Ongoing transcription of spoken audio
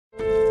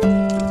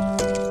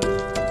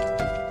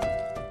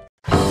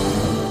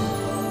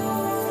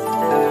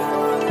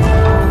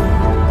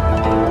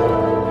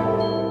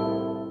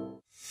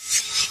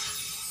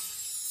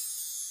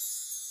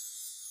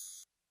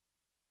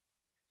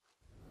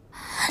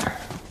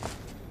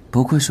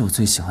不愧是我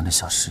最喜欢的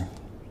小侍女，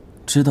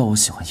知道我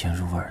喜欢颜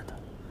入味的，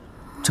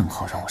正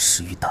好让我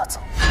食欲大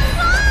增。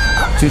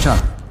君上，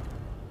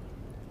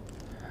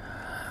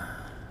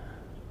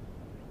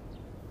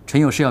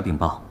臣有事要禀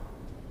报。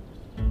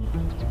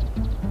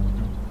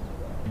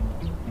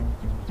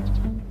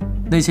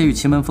那些与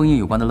奇门封印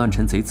有关的乱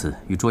臣贼子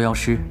与捉妖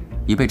师，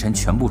已被臣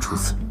全部处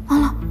死。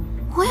完了，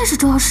我也是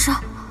捉妖师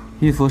啊！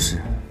玉佛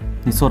使，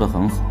你做得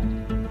很好。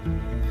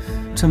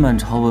这满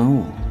朝文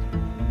武，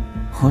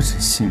我只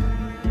信任。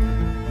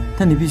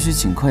 但你必须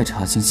尽快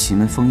查清奇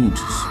门封印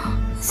之事，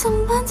怎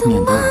么办？怎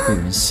么办？免得我被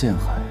人陷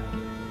害。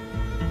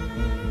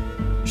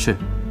是。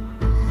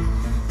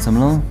怎么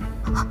了？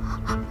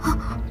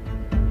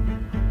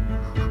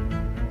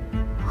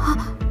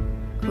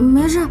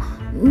没事，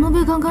奴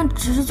婢刚刚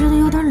只是觉得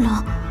有点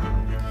冷。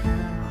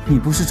你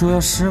不是捉妖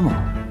师吗？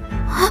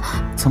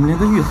怎么连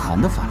个御寒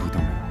的法力都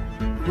没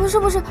有？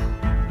不是，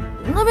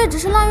奴婢只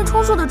是滥竽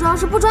充数的捉妖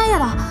师，不专业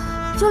的，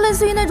就类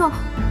似于那种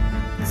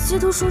街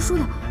头说书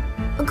的。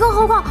 更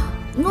何况，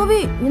奴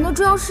婢与那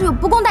捉妖师有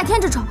不共戴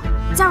天之仇，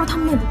加入他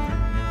们内部，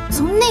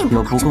从内部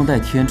有不共戴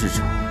天之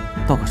仇，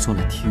倒可说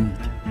来听一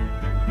听。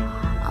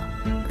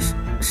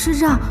是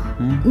这样，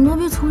奴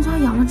婢从小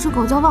养了只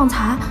狗叫旺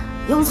财，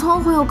又聪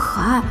慧又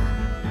可爱，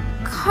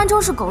堪称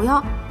是狗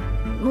妖。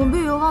奴婢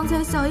与旺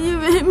财相依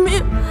为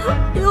命，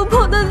又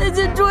碰到那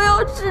些捉妖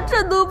师，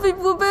这奴婢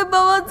不被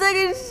把旺财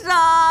给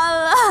杀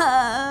了。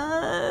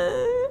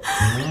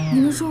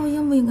你们说我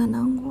应不应该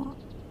难过？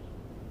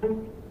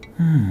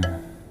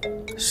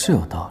是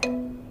有道理。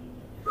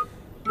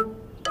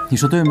你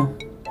说对吗？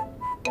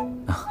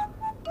啊，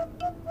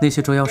那些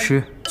捉妖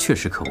师确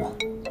实可恶。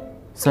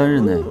3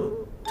日内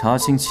查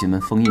清奇门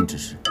封印之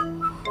事。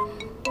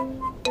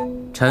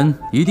臣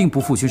一定不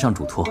负君上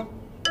嘱托。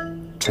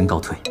臣告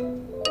退。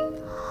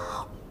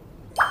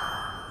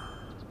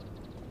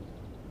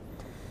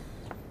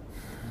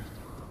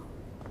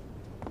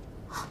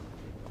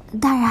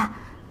大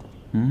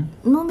人，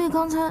奴婢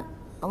刚才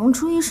冷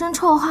出一身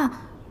臭汗，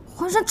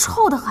浑身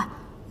臭得很。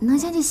 能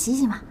先去洗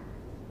洗吗？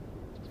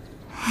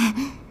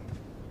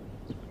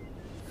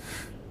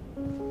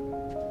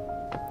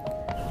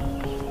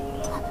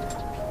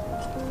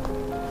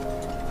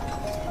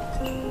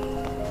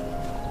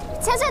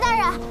千岁大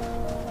人，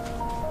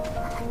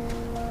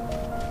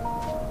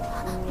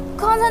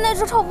刚才那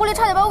只臭狐狸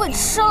差点把我给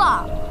吃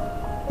了。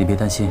你别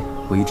担心，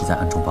我一直在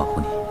暗中保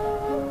护你，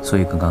所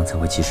以刚刚才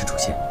会及时出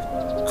现。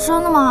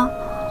真的吗？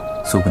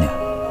苏姑娘，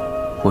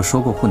我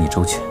说过护你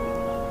周全，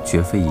绝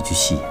非一句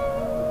戏言。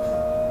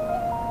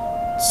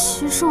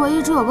 其实我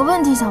一直有个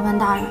问题想问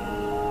大人，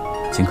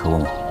尽可问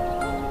我。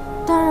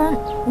大人，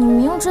你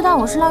明知道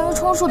我是滥竽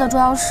充数的捉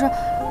妖师，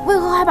为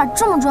何还把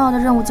这么重要的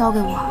任务交给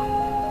我？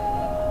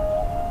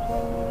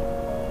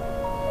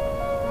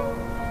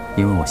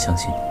因为我相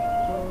信你。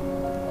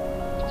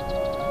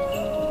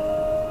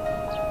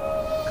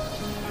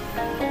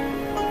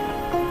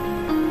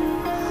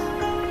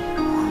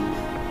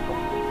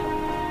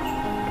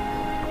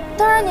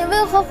大人，你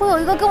为何会有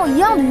一个跟我一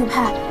样的玉佩？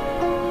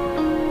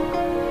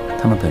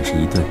 他们本是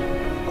一对，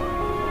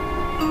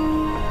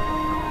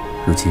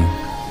如今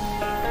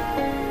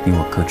你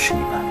我各持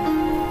一半。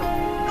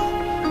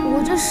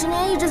我这10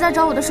年一直在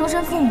找我的生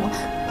身父母，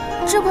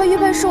这块玉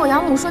佩是我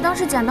养母说当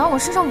时捡到我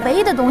身上唯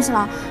一的东西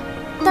了。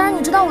大人，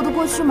你知道我的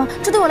过去吗？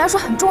这对我来说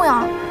很重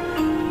要。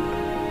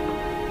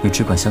你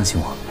只管相信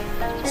我，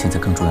现在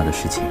更重要的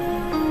事情，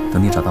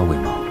等你找到尾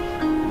毛，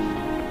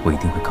我一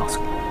定会告诉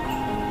你。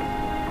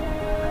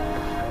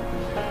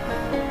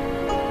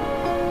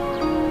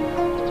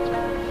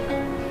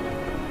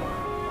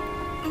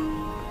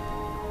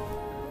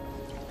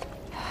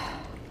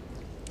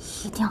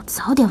 一定要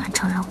早点完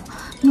成任务，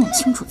弄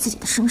清楚自己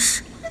的身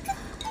世。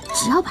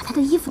只要把他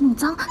的衣服弄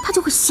脏，他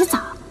就会洗澡，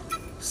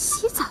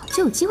洗澡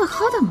就有机会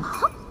薅到毛。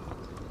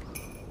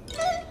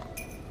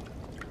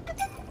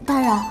大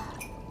人，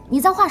你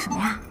在画什么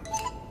呀？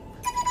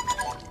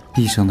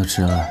毕生的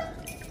挚爱。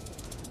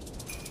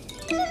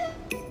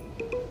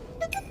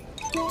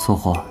作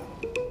画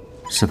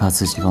是怕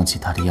自己忘记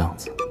他的样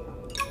子，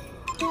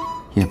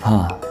也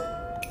怕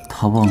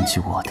他忘记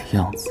我的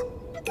样子，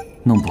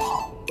弄不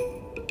好。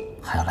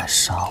 还要来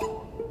杀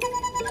我！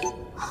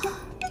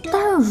大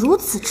人如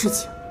此痴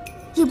情，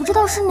也不知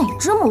道是哪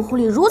只母狐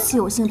狸如此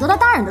有幸得到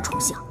大人的宠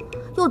幸，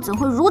又怎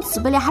会如此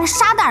卑劣还来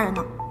杀大人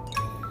呢？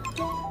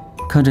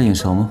看着眼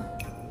熟吗？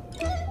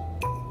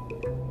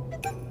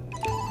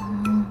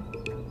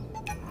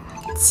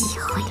机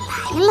会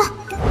来了！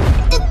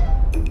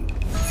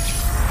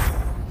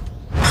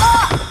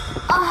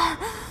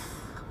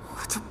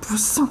我就不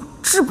信我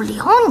治不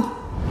了你！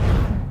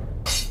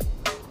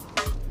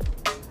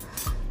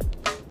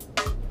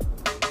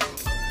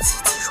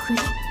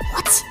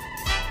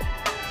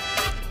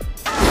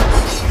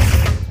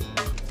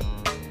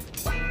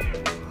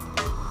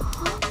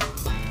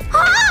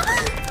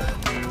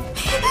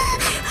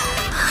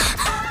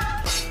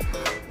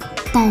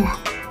 大人，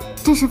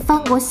这是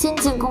藩国新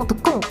进贡的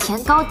贡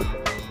田糕点，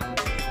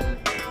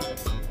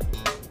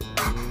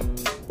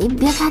您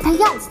别看它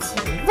样子奇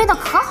异，味道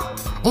可好了，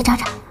您尝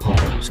尝。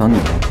找你。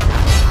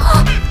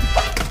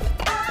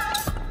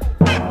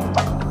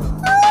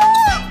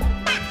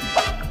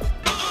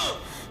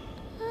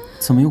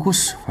怎么有股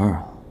屎味儿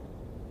啊？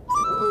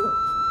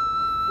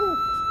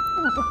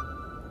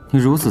你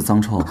如此脏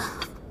臭，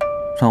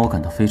让我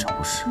感到非常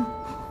不适。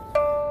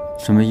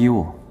准备衣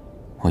物，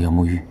我要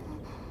沐浴。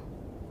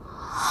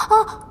啊，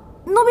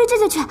奴婢这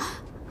就去。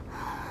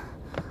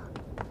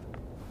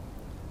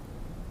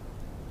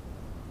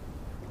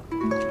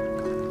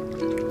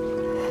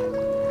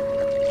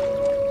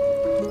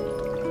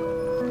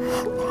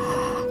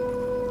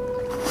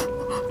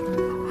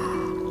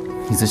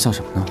你在笑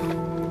什么呢？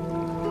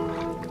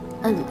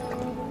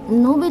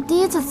奴婢第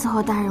一次伺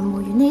候大人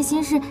沐浴，内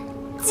心是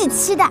既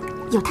期待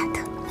又忐忑。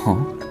哦，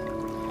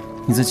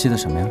你在期待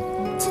什么呀？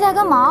期待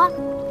根毛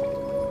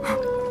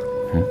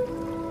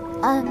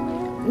啊！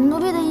奴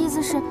婢的意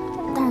思是，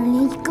大人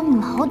连一根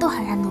毛都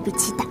很让奴婢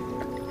期待。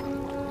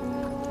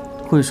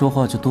会说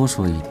话就多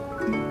说一点。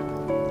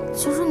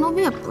其实奴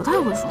婢也不太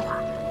会说话，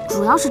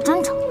主要是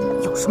真诚，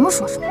有什么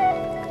说什么。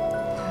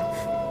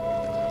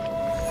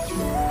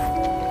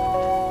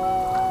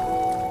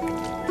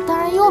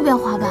大人又变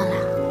花瓣了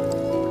呀？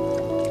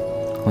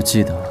我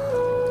记得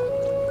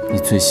你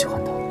最喜欢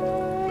它。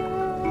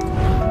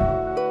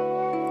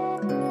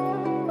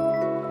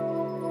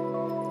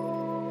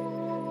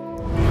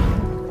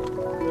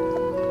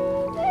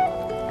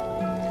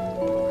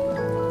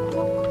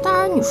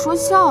大人，你说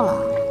笑了？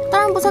大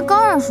人不才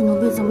刚认识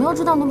奴婢，怎么又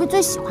知道奴婢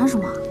最喜欢什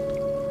么？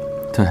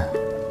对，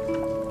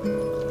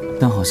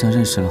但好像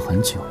认识了很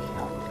久一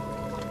样。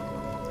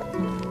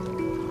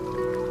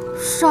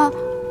是啊，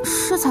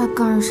是才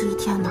刚认识1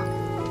天呢。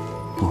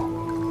不，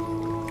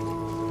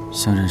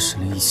像认识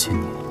了1000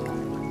年一样。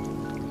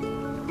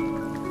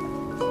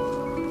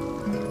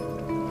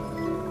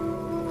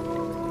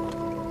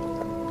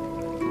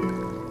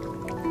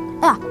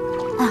哎呀，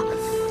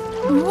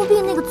奴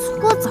婢那个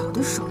搓澡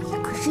的手艺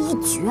可是一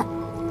绝，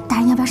大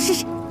人要不要试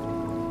试？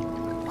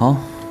好。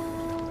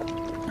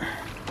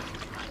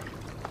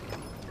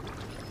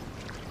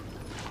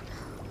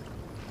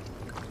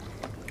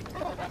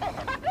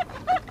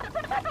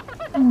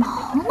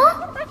毛呢？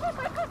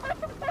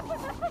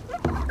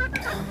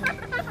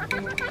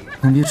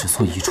能别只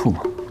搓一处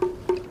吗？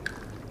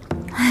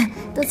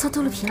都搓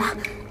秃噜皮了。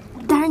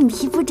大人，你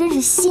皮肤真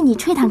是细腻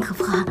吹弹可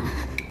破啊。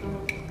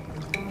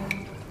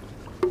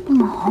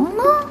毛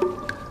呢？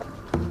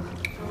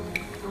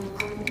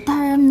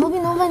大人，奴婢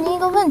能问您一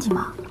个问题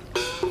吗？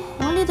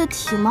狐狸的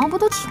体毛不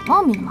都挺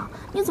茂密的吗？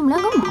你怎么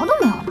连根毛都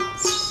没有呢？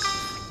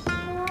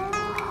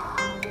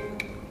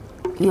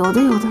有的。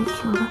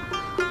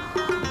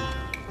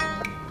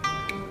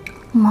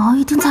毛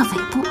一定在尾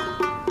部，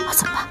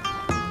怎么办？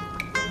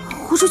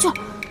豁出去！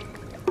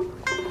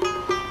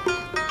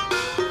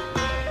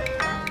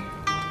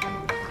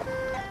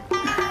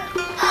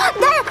大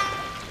人，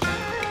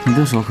你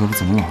的手可不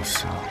怎么老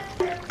实啊。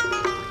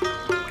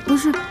不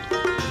是，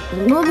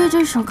奴婢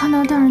这手看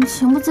到大人，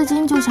情不自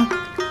禁就想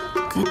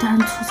给大人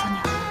搓搓你。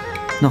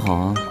那好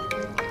啊，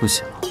不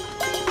写了，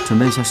准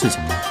备一下侍寝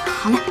吧。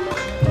好嘞，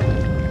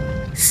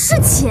侍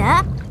寝。